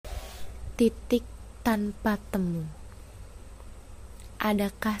Titik tanpa temu.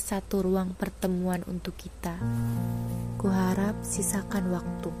 Adakah satu ruang pertemuan untuk kita? Kuharap sisakan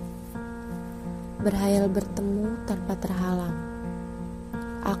waktu. Berhayal bertemu tanpa terhalang.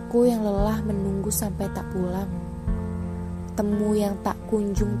 Aku yang lelah menunggu sampai tak pulang. Temu yang tak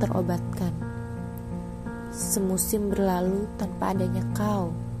kunjung terobatkan. Semusim berlalu tanpa adanya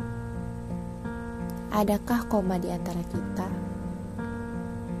kau. Adakah koma di antara kita?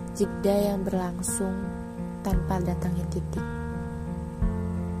 Jeda yang berlangsung tanpa datangnya titik.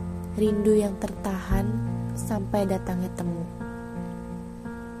 Rindu yang tertahan sampai datangnya temu.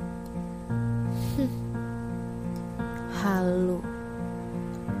 Halu.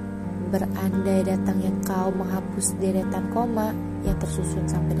 Berandai datangnya kau menghapus deretan koma yang tersusun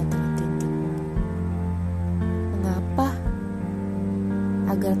sampai datangnya titik. Mengapa?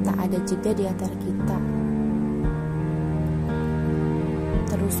 Agar tak ada jeda di antara kita.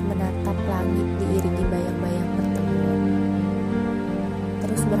 Terus menatap langit diiringi bayang-bayang pertemuan.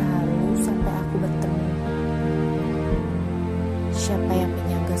 Terus berhalu sampai aku bertemu. Siapa yang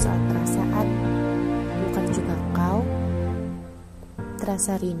menyangga soal perasaan? Bukan juga kau?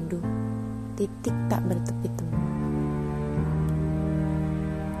 Terasa rindu, titik tak bertepi temu.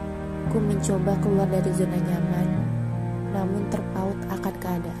 Ku mencoba keluar dari zona nyaman, namun terpaut akan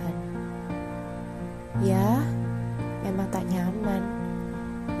keadaan. Ya, memang tak nyaman.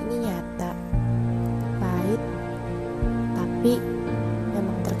 Ini nyata, pahit, tapi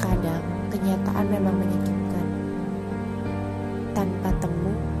memang terkadang kenyataan memang menyakitkan. Tanpa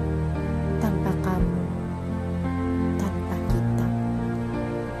temu, tanpa kamu, tanpa kita.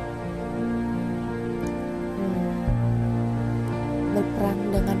 Berperang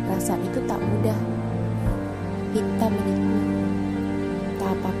dengan perasaan itu tak mudah. Pinta menitmu,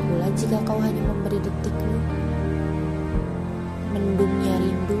 tak apa pula jika kau hanya memberi detikmu. Mendungnya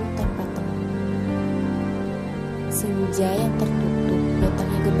rindu tanpa temu. Senja yang tertutup,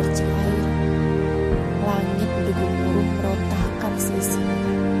 datangnya gemercik air. Langit bergemuruh merontahkan seisinya.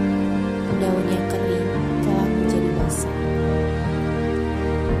 Daun yang